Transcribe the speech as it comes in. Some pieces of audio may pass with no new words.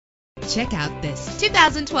Check out this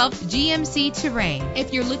 2012 GMC Terrain.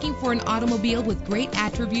 If you're looking for an automobile with great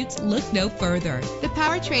attributes, look no further. The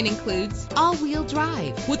powertrain includes all-wheel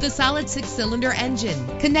drive with a solid 6-cylinder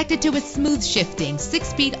engine connected to a smooth shifting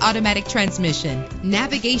 6-speed automatic transmission.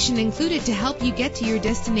 Navigation included to help you get to your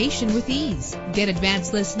destination with ease. Get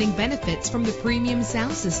advanced listening benefits from the premium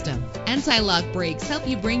sound system. Anti-lock brakes help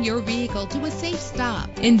you bring your vehicle to a safe stop.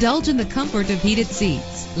 Indulge in the comfort of heated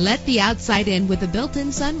seats. Let the outside in with a built-in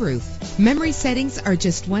sunroof. Memory settings are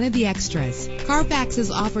just one of the extras. Carfax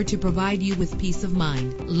is offered to provide you with peace of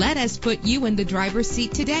mind. Let us put you in the driver's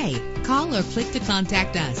seat today. Call or click to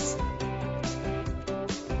contact us.